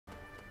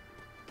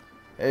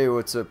Hey,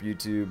 what's up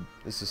YouTube?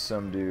 This is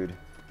some dude,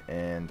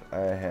 and I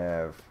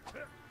have,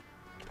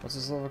 what's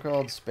this level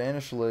called?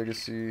 Spanish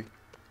Legacy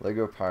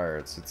Lego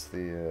Pirates. It's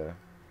the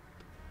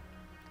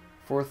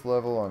 4th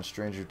level on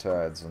Stranger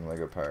Tides on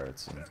Lego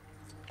Pirates, and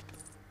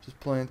just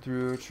playing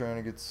through, trying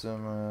to get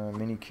some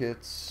mini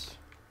kits.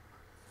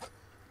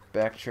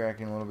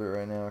 Backtracking a little bit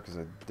right now because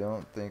I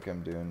don't think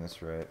I'm doing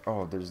this right.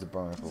 Oh, there's the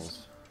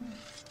barnacles.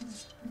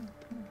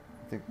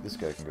 I think this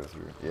guy can go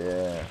through.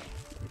 Yeah.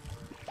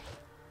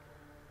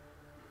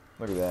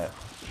 Look at that.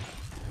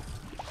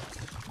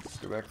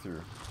 Go back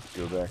through.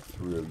 Go back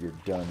through. You're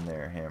done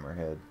there,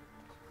 Hammerhead.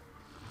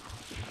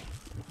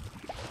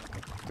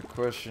 The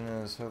question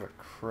is, how the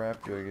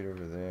crap do I get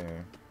over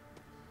there?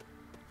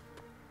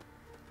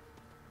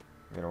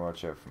 I gotta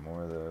watch out for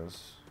more of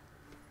those.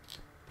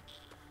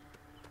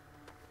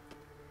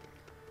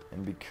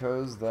 And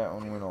because that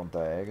one went all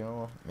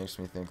diagonal, it makes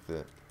me think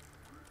that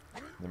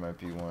there might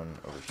be one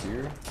over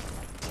here.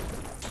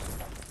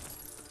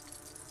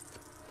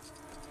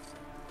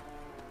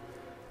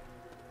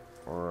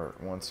 Or,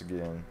 once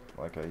again,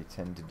 like I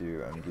tend to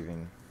do, I'm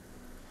giving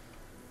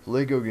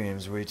Lego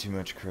games way too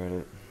much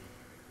credit.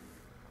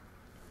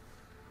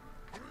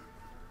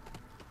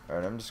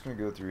 Alright, I'm just gonna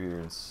go through here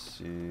and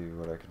see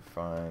what I can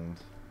find.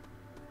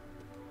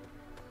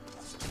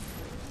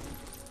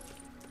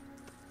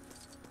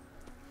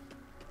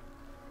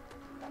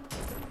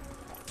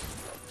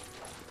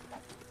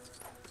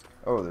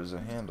 Oh, there's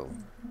a handle.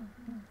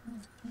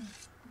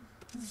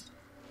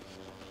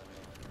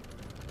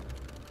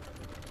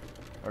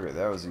 Okay,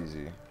 that was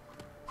easy.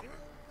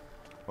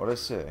 What'd I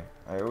say?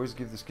 I always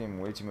give this game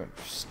way too much...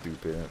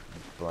 Stupid.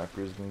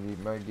 Blackbeard's gonna eat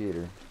my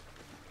gator.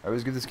 I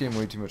always give this game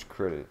way too much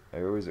credit.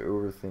 I always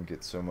overthink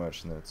it so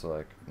much, and then it's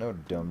like, no,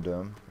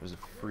 dum-dum. There's a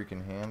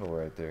freaking handle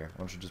right there. Why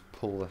don't you just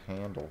pull the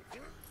handle?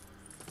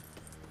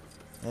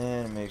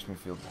 And it makes me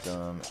feel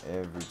dumb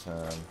every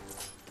time.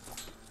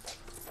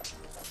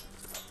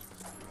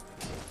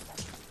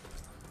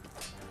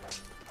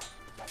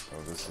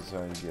 Oh, this is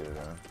how you get it,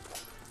 huh?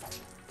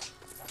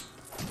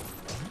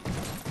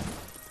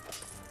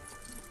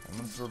 I'm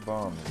gonna throw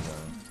bombs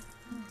then.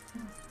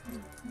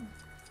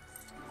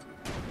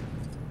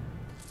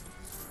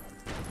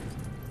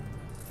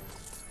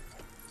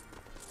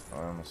 Oh,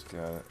 I almost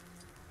got it.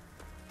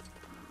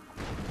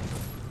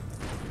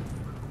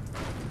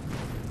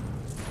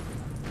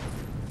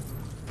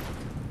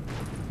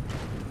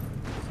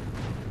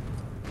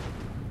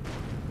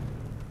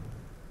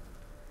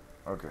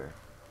 Okay.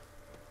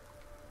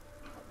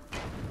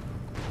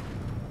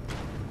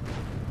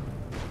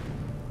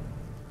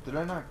 Did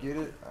I not get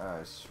it?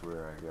 I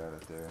swear I got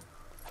it there.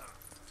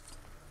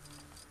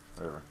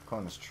 Whatever.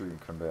 Climb this tree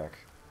and come back.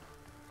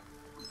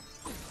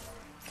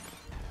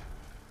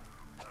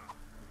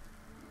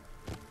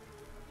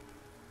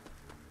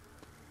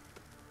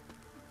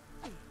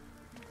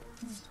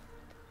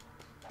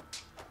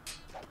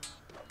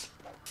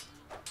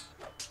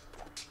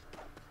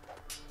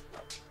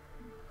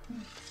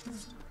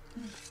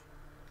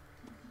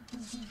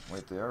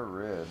 Wait, they are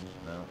red.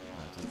 No,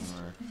 that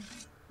doesn't work.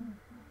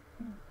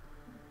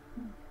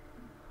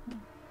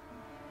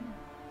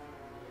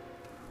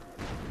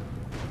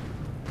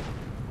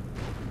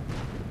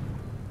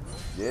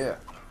 Yeah.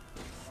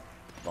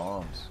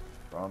 Bombs.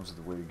 Bombs are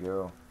the way to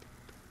go.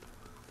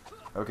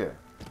 Okay.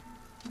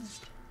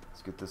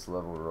 Let's get this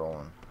level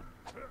rolling.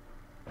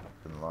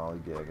 Been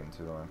lollygagging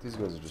too long. These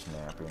guys are just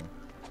napping.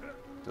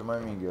 Don't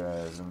mind me,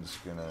 guys. I'm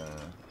just gonna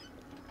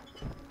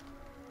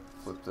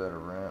flip that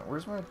around.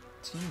 Where's my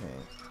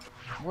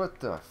teammate? What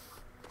the f...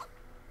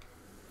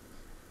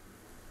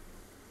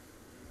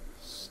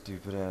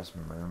 Stupid ass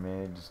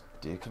mermaid just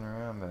dicking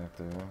around back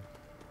there.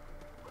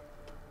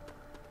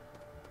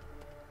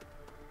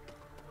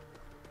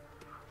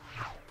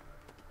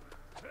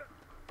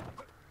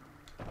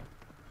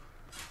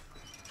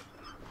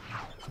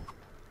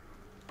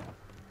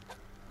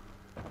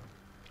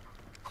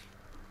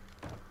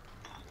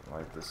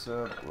 Light this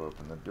up, we'll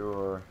open the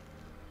door.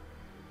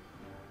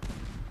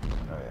 Oh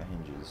yeah,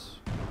 hinges.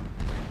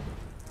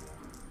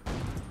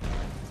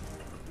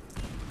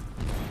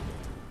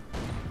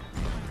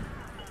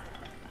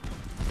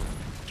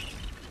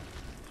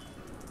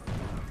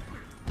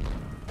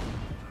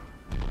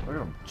 Look at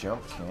them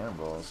jump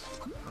cannonballs.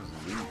 That was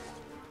elite.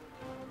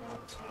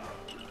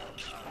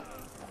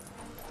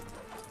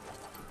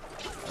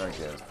 Alright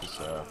guys, piss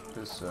off.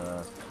 Piss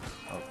off.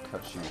 I'll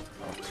cut you.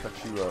 I'll cut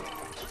you up.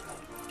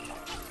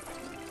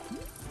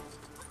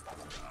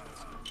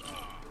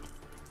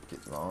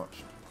 Get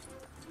launched.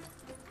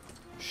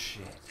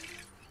 Shit.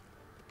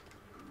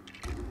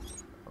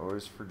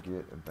 Always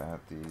forget about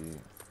the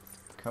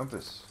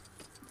compass.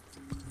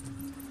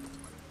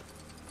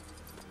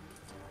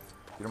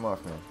 Get him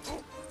off me.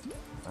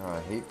 Oh, I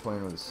hate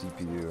playing with a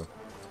CPU.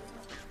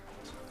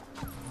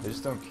 They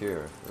just don't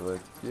care. They're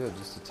like, yeah,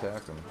 just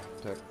attack them.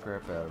 Attack the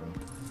crap out of them.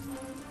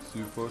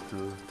 See fuck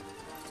her.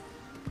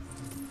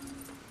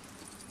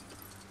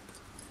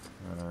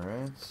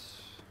 Alright.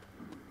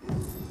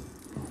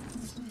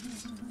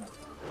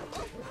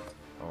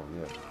 Oh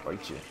yeah,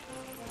 bite you.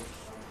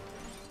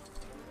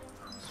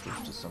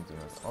 Switch to something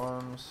with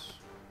arms.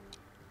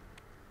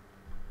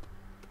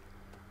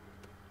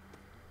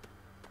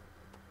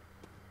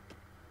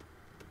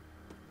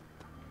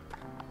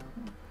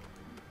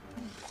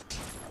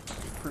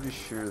 Pretty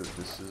sure that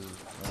this is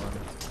one.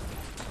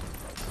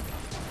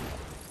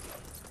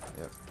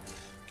 Yep.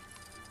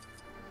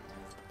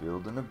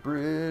 Building a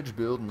bridge,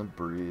 building a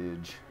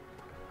bridge.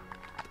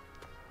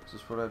 This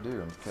is what I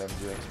do. I'm Captain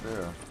Jack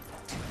Sparrow.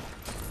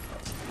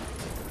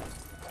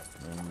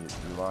 And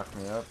you lock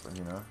me up, and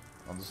you know,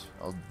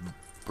 I'll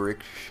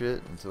brick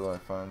shit until I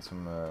find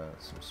some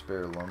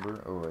spare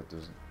lumber. Oh wait,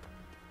 there's.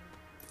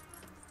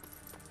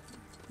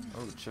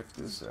 Oh, check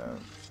this out.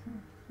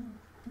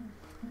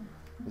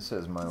 This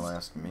has my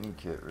last mini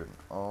kit written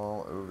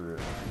all over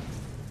it.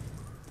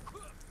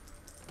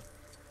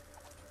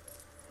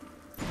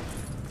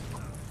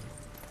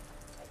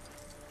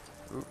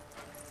 Oop.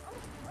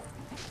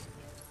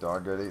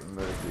 Dog got eaten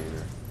by a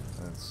gator.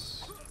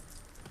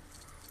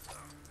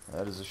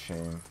 That is a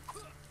shame.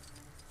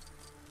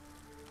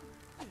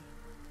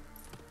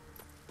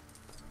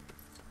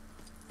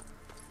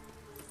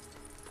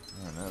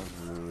 Man, that was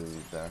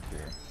really back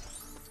here.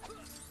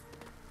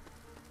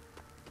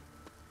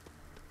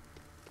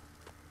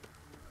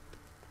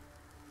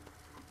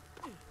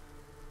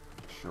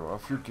 Show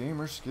off your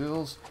gamer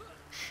skills.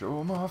 Show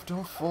them off,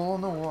 don't fall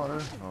in the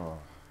water. Oh.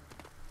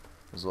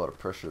 There's a lot of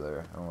pressure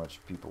there. I don't want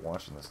people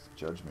watching this to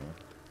judge me.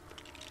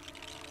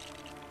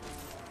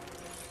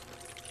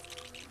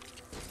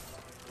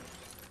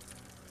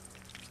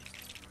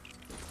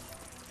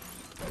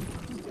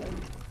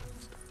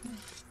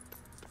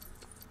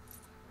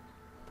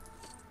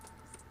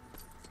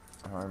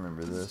 Oh, I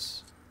remember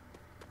this.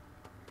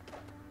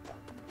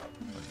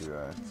 Or do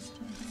I?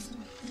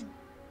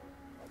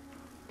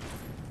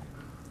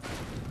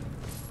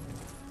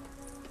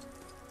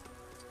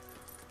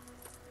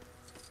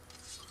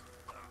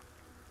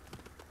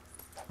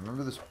 I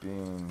remember this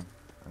being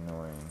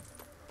annoying.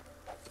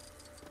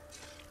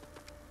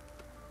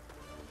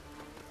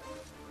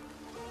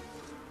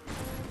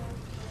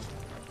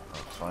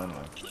 Oh,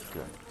 finally.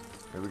 Okay.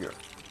 Here we go.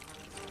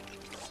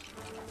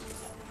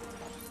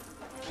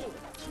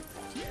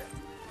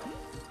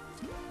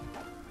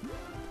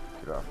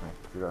 Get off me.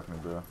 Get off me,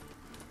 bro.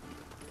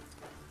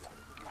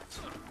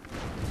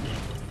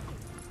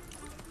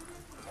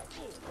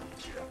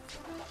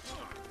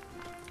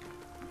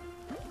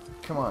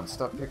 Come on,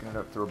 stop picking it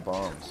up, throw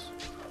bombs.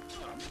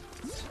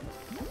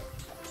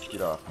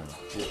 Get off me.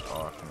 Get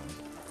off me.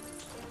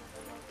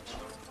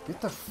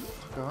 Get the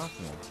fuck off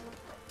me.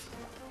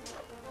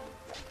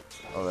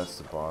 Oh, that's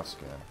the boss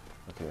guy.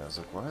 Okay, I was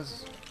like, why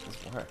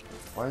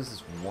is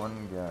this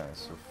one guy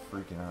so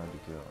freaking hard to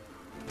kill?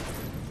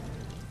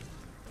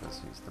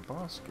 Because he's the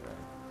boss guy.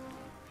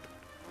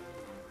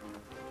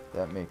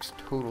 That makes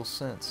total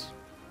sense.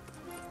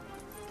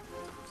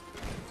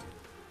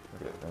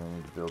 Okay, then I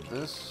need to build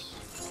this.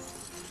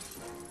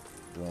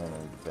 Then I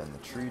need to bend the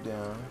tree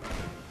down.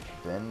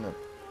 Bend the...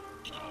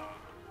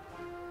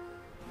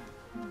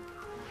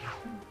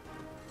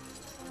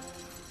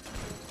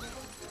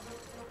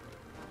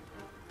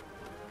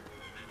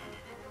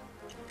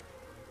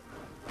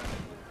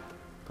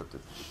 Put the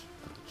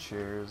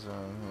chairs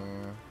on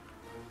here.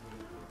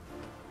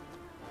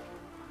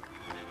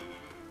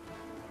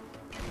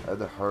 I had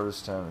the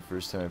hardest time the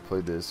first time I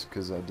played this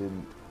because I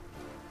didn't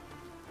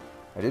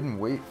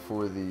wait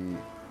for the...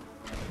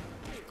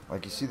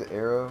 Like, you see the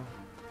arrow?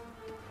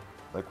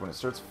 Like, when it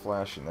starts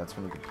flashing, that's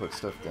when you can put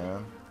stuff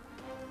down.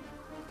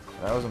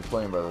 And I wasn't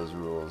playing by those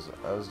rules.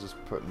 I was just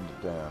putting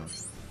it down.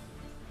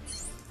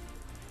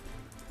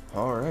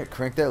 Alright,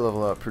 cranked that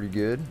level out pretty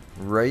good.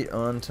 Right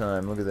on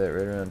time. Look at that,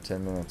 right around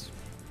 10 minutes.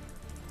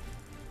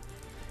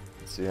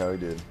 Let's see how he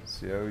did.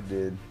 See how he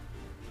did.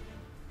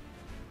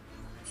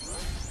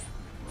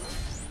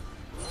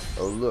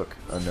 Oh, look,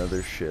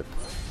 another ship.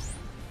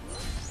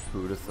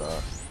 Who would have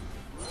thought?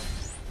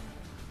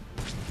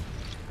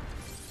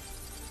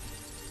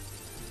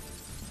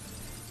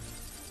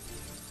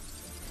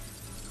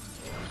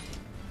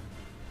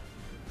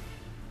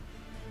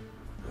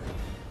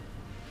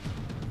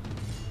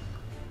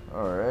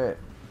 Alright.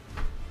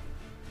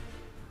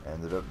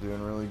 Ended up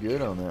doing really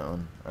good on that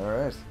one.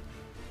 Alright.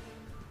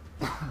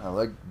 I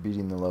like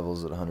beating the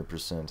levels at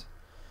 100%.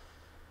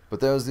 But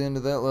that was the end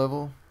of that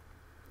level.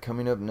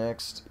 Coming up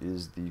next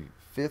is the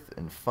 5th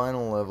and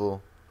final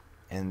level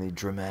and the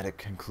dramatic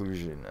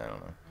conclusion, I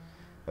don't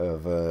know,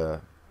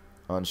 of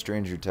On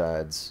Stranger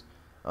Tides.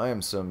 I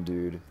am Some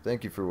Dude.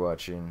 Thank you for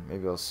watching.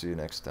 Maybe I'll see you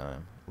next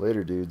time.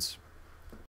 Later, dudes.